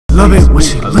Love it when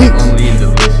she licks. Only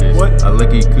delicious. What? I look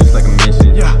at you cooch like a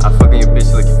mission. Yeah. I fucking your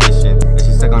bitch like you're fishing. And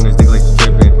she stuck on this dick like she's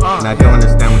tripping. And I don't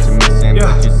understand what you're missing.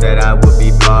 Yeah. But you said I would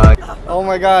be blocked. Oh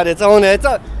my god, it's Ona.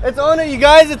 It's Ona, you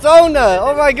guys. It's Ona.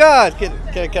 Oh my god. Can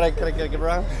I get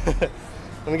around?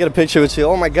 Let me get a picture with you.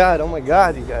 Oh my god,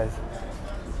 you guys.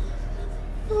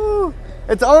 Woo.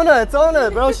 It's Ona,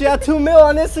 bro. She had 2 mil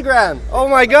on Instagram. Oh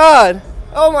my god,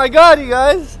 you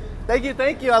guys.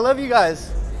 Thank you. I love you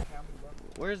guys.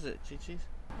 Where is it, Chi-Chi's?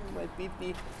 My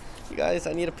pee-pee. You guys,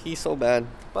 I need a pee so bad.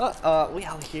 But we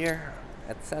out here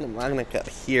at Santa Monica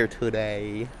Pier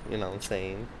today. You know what I'm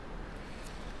saying?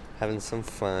 Having some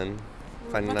fun.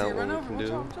 Finding out what we can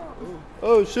do.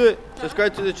 Oh shit!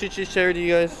 Subscribe to the Chi-Chi's charity,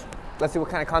 you guys. Let's see what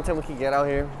kind of content we can get out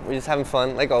here. We're just having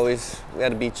fun, like always. We're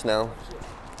at a beach now.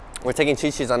 We're taking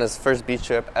Chi-Chi's on his first beach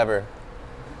trip ever.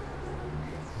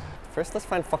 First, let's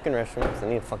find fucking restrooms. I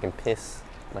need to fucking piss.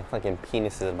 My fucking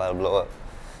penis is about to blow up.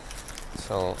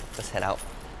 So let's head out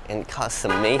and cause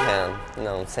some mayhem. You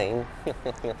know what I'm saying? Oh, did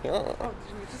you get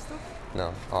this stuff?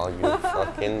 No. Oh, you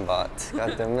fucking bot.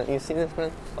 God damn it. You see this,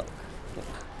 man? Fuck.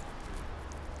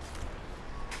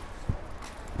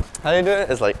 How do you do it?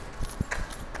 It's like...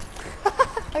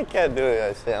 I can't do it,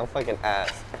 that shit. I'm fucking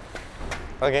ass.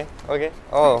 Okay.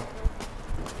 Oh.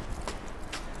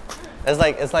 It's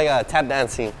like a tap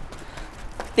dancing.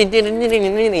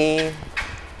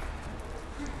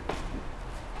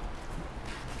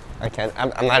 I can't.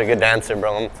 I'm not a good dancer,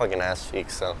 bro. I'm fucking ass cheek,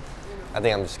 so I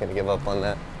think I'm just gonna give up on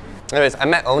that. Anyways, I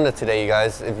met Ona today, you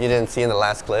guys. If you didn't see in the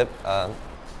last clip,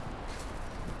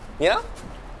 you know?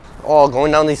 Oh,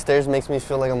 going down these stairs makes me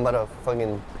feel like I'm about to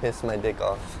fucking piss my dick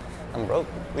off. I'm broke.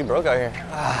 We broke out here.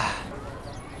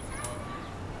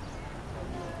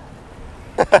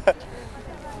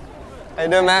 How you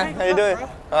doing, man? How you doing?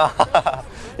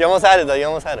 You almost had it, though. You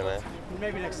almost had it, man.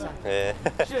 Maybe next time. Yeah.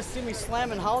 You should have seen me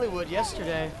slamming Hollywood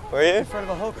yesterday. Were you? In front of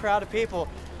a whole crowd of people.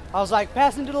 I was like,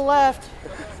 passing to the left.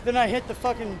 Then I hit the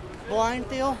fucking blind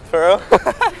deal. For real?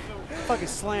 Fucking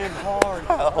slammed hard.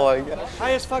 Oh my god.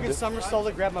 I just fucking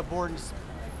somersaulted, grabbed my board, and just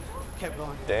kept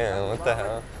going. Damn, what the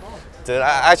hell? Dude,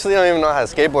 I actually don't even know how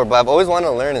to skateboard, but I've always wanted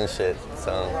to learn and shit.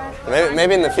 So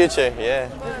maybe in the future, yeah.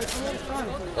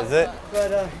 Is it?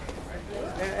 But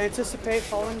anticipate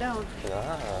falling down.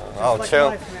 Oh, like chill.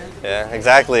 life, man. Yeah,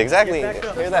 exactly. Get back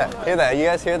up. Hear that? You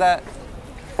guys hear that?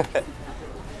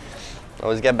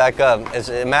 Always get back up.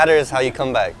 It matters how you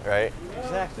come back, right?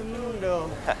 Exactamundo.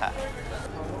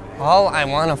 All I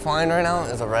want to find right now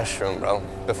is a restroom, bro.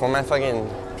 Before my fucking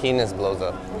penis blows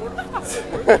up.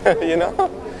 You know?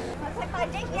 Suck my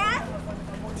dick, yeah?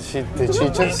 Did she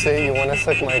just say you want to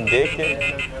suck my dick?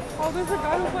 Oh, there's a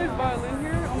guy who plays violin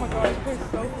here. Oh my god, he plays so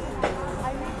cool.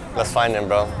 Let's find him,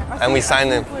 bro. And we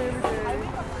signed him.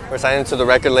 We're signing to the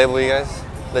record label, you guys.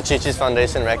 The Chi-Chi's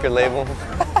Foundation record label.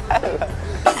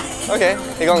 Okay,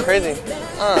 you're going crazy.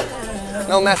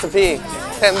 No Master P.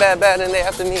 10 bad and they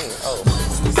after me. Oh.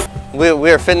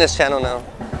 We're a fitness channel now.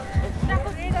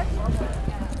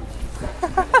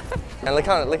 And look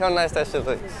how nice that shit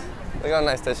looks. Look how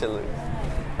nice that shit looks.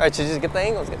 Alright, Chi-Chi's, get the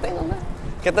angles, man.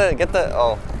 Get the,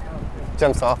 oh.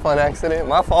 Jumps off on accident.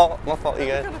 My fault, you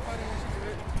guys.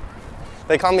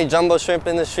 They call me Jumbo Shrimp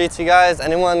in the streets, you guys.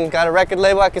 Anyone got a record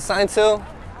label I can sign to?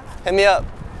 Hit me up.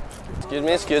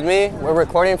 Excuse me. We're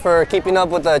recording for Keeping Up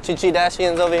with the Chi-Chi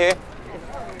Dashians over here.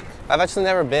 I've actually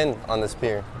never been on this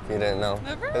pier, if you didn't know.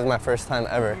 Never? This is my first time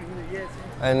ever.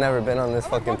 I've never been on this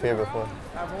fucking pier before.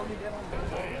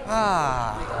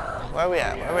 Where are we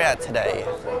at today?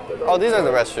 Oh, these are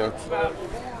the restrooms.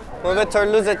 Move it or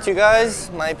lose it, you guys.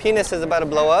 My penis is about to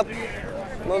blow up.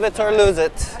 Move it or lose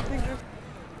it.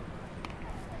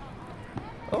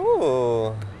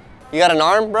 Ooh. You got an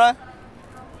arm, bruh?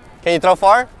 Can you throw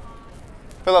far?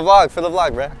 For the vlog,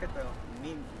 bruh.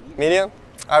 Medium?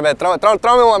 Alright, throw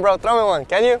me one, bro. Throw me one.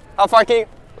 Can you? How far can you?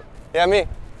 Yeah, me.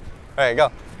 Alright,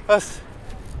 go.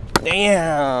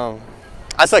 Damn.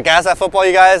 I suck ass at football,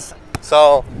 you guys.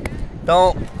 So,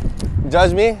 don't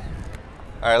judge me.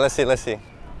 Alright, let's see.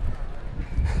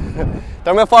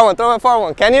 Throw me a far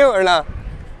one. Can you or not?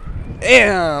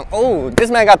 Damn. Oh, this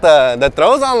man got the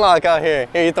throws on lock out here.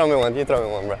 Here, you throw me one,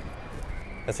 bro.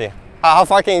 Let's see. How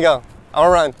far can you go? I'll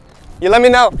run. You let me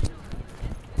know.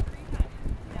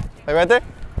 Like right there?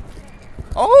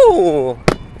 Oh,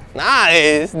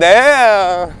 nice.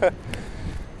 Damn.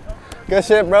 Good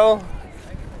shit, bro.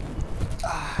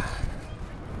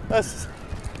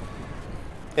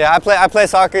 Yeah, I play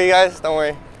soccer, you guys. Don't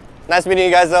worry. Nice meeting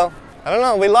you guys, though. I don't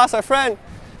know. We lost our friend.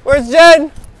 Where's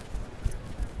Jen?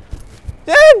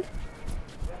 Jen!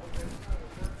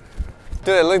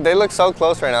 Dude, they look so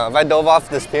close right now. If I dove off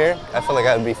this pier, I feel like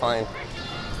I'd be fine.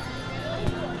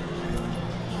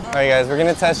 Alright guys, we're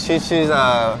gonna test Chi-Chi's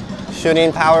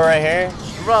shooting power right here.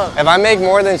 Bro. If I make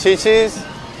more than Chi-Chi's,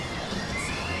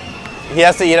 he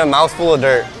has to eat a mouthful of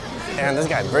dirt. Damn, this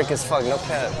guy brick as fuck, no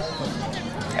cap.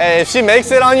 Hey, if she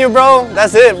makes it on you, bro,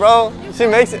 that's it, bro. She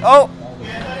makes it. Oh!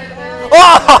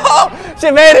 Oh!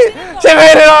 She made it! She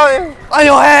made it on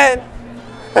your head!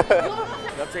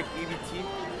 I'll take EBT.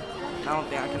 I don't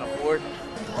think I can afford.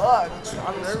 Fuck,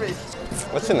 I'm nervous.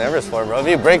 What you nervous for, bro? If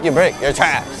you break, you break. You're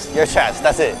trash. You're trash.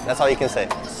 That's it. That's all you can say.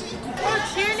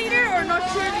 Cheerleader or no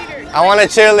cheerleader? I want a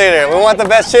cheerleader. We want the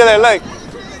best cheerleader. Look.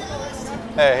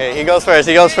 Hey, he goes first.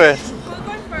 He goes first. Who's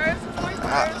going first? Who's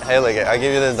going first? Hey, look, I'll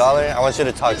give you this $1. I want you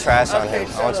to talk trash on him.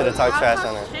 I want you to talk trash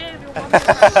on him.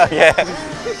 Yeah.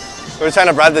 We're trying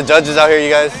to bribe the judges out here, you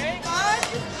guys.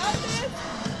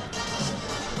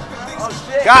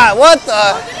 God, what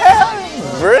the hell?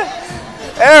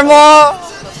 Air ball.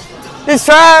 He's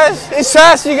trash. He's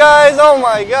trash, you guys. Oh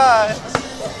my God.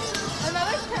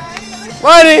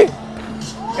 Buddy.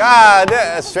 God,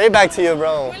 damn. Straight back to you,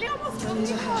 bro.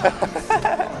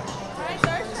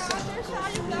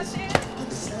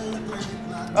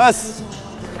 Us.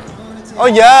 Oh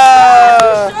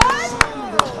yeah.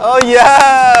 Oh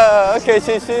yeah. Okay,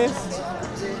 Chi-Chi's.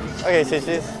 Okay,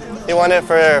 Chi-Chi's. You want it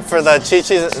for the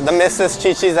Chi-Chi's, the Mrs.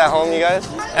 Chi-Chi's at home, you guys?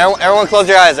 Everyone close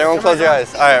your eyes. Everyone close your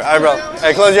eyes. All right, bro.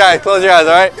 Hey, close your eyes. Close your eyes,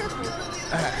 all right?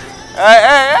 All right,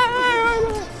 hey.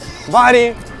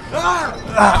 Body.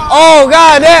 Oh,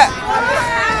 God damn.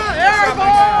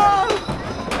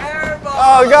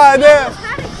 Oh, God damn.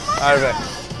 All right, man.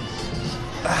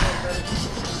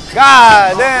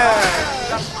 God damn.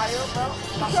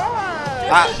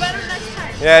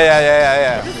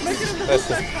 Yeah.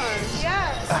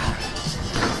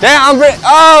 Damn, I'm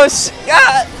oh,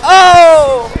 God.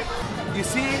 Oh. You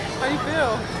see? How you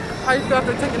feel? How you feel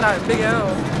after taking that big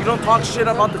L? You don't talk shit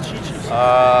about the Chi-Chis.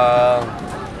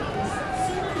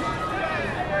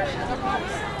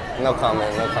 No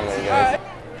comment, you guys.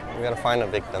 We gotta find a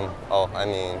victim. Oh, I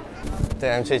mean,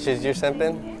 damn, Chi-Chis, you're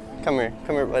simping? Come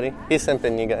here, buddy. He's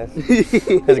simping, you guys.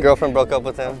 His girlfriend broke up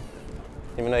with him,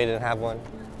 even though he didn't have one.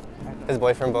 His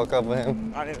boyfriend broke up with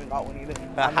him. I didn't got one either.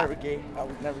 I'm never gay. I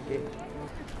was never gay.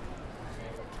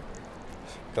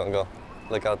 Go.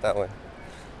 Look out that way.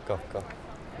 Go.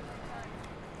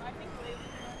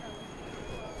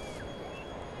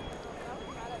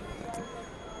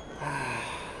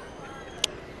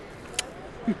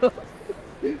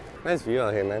 Nice view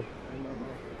out here, man.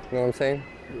 You know what I'm saying?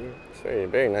 Yeah. It's very,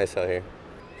 very nice out here.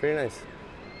 Pretty nice.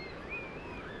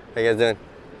 How you guys doing?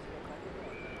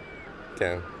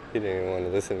 Damn, he didn't even want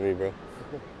to listen to me, bro. All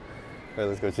right,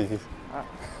 let's go, Chi-Chi's. Have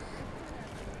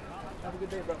a good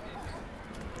day, bro.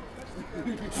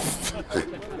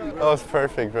 That was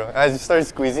perfect, bro. I just started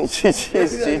squeezing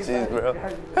Chi-Chi's, bro.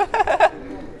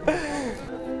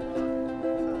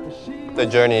 The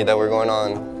journey that we're going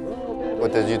on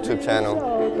with this YouTube channel.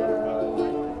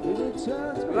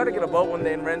 We gotta get a boat one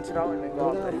day and rent it out and then go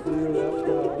out there.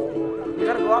 We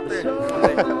gotta go out there one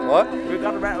day. What? We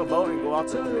gotta rent a boat and go out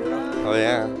there one day. Oh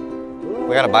yeah.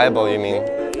 We gotta buy a boat, you mean?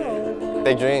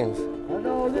 Big dreams.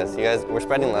 Yes, you guys, we're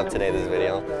spreading love today, this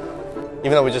video.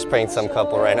 Even though we just pranked some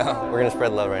couple right now, we're gonna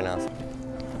spread love right now.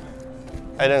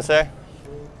 How you doing, sir?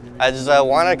 I just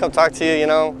wanted to come talk to you, you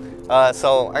know.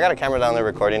 So I got a camera down there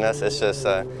recording us. It's just,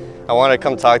 I wanted to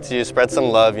come talk to you, spread some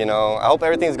love, you know. I hope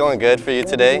everything's going good for you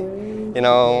today. You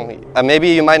know, maybe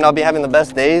you might not be having the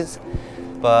best days,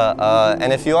 but,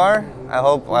 and if you are, I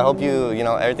hope you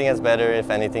know, everything gets better, if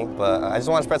anything. But I just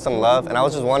want to spread some love, and I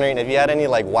was just wondering if you had any,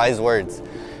 like, wise words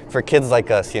for kids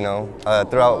like us, you know,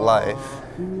 throughout life.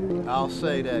 I'll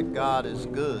say that God is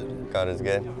good. God is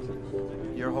good.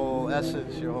 Your whole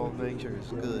essence, your whole nature is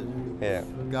good. Yeah.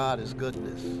 God is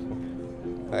goodness.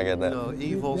 I get that. You know,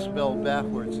 evil spelled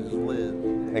backwards is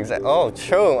live. Exactly. Oh,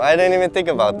 true. I didn't even think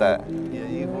about that. Yeah,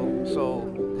 evil. So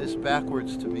it's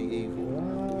backwards to be evil.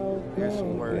 Here's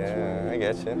some words. Yeah, I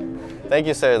get you. Thank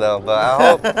you, sir, though. But I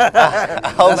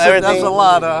hope, everything. That's a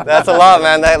lot, huh? That's a lot,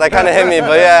 man. That kind of hit me.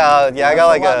 But yeah, I got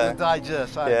like a lot to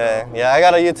digest. I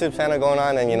got a YouTube channel going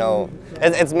on, and you know,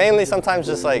 it's mainly sometimes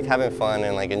just like having fun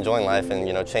and like enjoying life and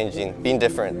you know changing, being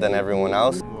different than everyone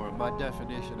else. My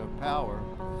definition of power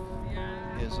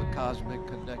is a cosmic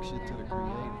connection to the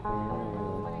Creator.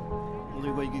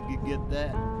 Only way you can get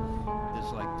that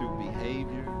is like through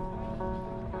behavior,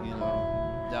 you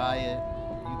know, diet.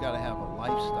 You got to have a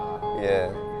lifestyle.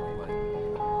 Yeah.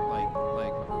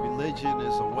 Like religion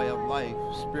is a way of life.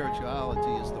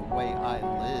 Spirituality is the way I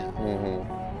live.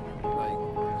 Like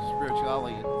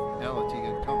spirituality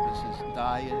encompasses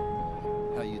diet,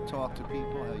 how you talk to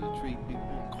people, how you treat people,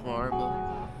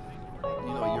 karma.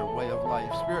 You know, your way of like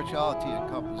spirituality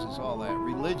encompasses all that.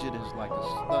 Religion is like a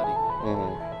study.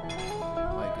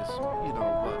 Like it's, you know,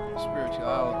 but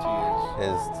spirituality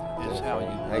is how you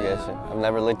live. I guess you. I've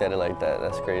never looked at it like that.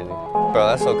 That's crazy. Bro,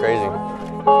 that's so crazy.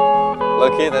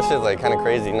 Low key, that shit's like kind of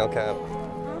crazy, no cap.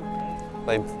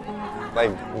 Like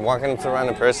walking up to a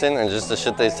random person and just the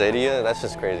shit they say to you, that's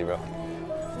just crazy, bro.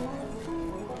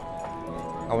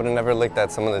 I would have never looked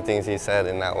at some of the things he said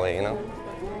in that way, you know?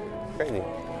 Crazy.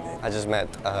 I just met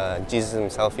Jesus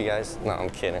himself, you guys. No, I'm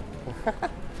kidding.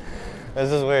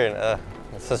 This is weird.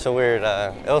 It's such a weird,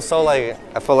 it was so like,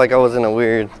 I felt like I was in a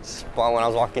weird spot when I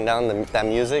was walking down that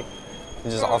music. It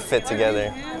just all fit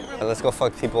together. Let's go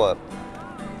fuck people up.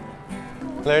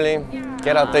 Literally,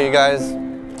 get out there, you guys.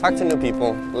 Talk to new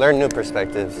people, learn new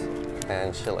perspectives,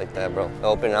 and shit like that, bro.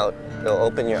 It'll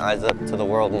open your eyes up to the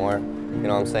world more. You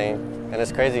know what I'm saying? And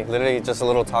it's crazy. Literally, just a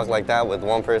little talk like that with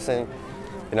one person,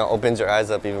 you know, opens your eyes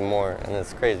up even more, and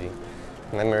it's crazy.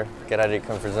 Remember, get out of your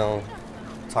comfort zone,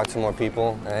 talk to more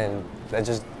people, and you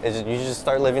just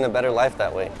start living a better life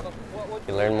that way.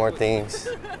 You learn more things,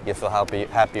 you feel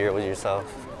happier with yourself,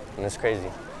 and it's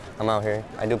crazy. I'm out here,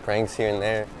 I do pranks here and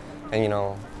there, and you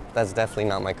know, that's definitely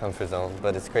not my comfort zone,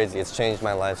 but it's crazy. It's changed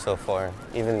my life so far,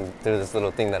 even through this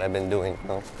little thing that I've been doing, you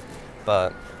know?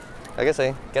 But like I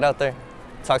say, get out there,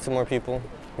 talk to more people,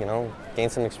 you know, gain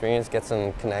some experience, get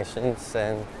some connections,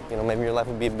 and you know, maybe your life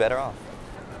will be better off.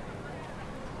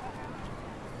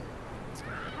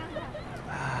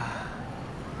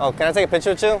 Oh, can I take a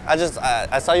picture with you?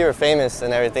 I saw you were famous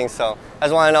and everything, so I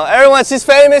just want to know. Everyone, she's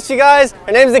famous, you guys.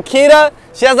 Her name's Nikita.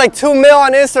 She has like 2 mil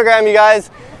on Instagram, you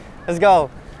guys. Let's go.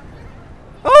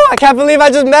 Oh, I can't believe I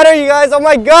just met her, you guys. Oh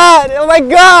my God,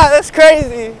 that's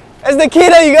crazy. It's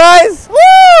Nikita, you guys.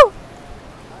 Woo!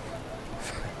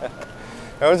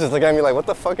 Everyone's just looking at me like, what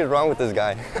the fuck is wrong with this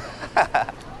guy?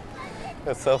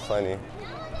 That's so funny.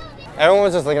 Everyone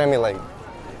was just looking at me like,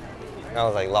 I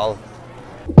was like, lol.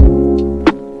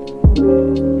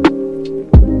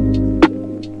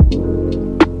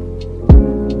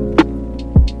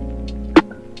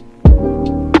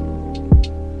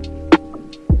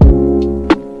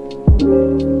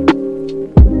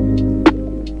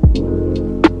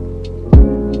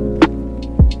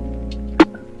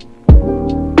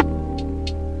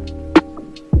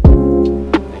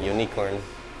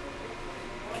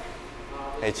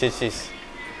 Hey Chichis,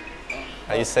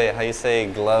 how you say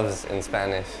gloves in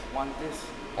Spanish?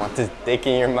 Want this dick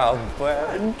in your mouth, boy.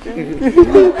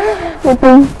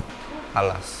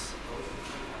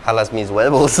 Jalas mis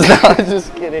huevos. No, I'm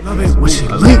just kidding. I look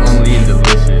only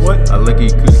delicious. I look at you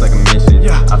cooch like a mission.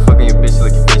 I fucking your bitch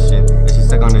like you're fishing. And she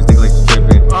suck on this dick like she's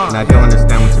tripping. And I don't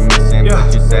understand what you're missing.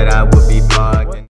 But you said I would be blocked.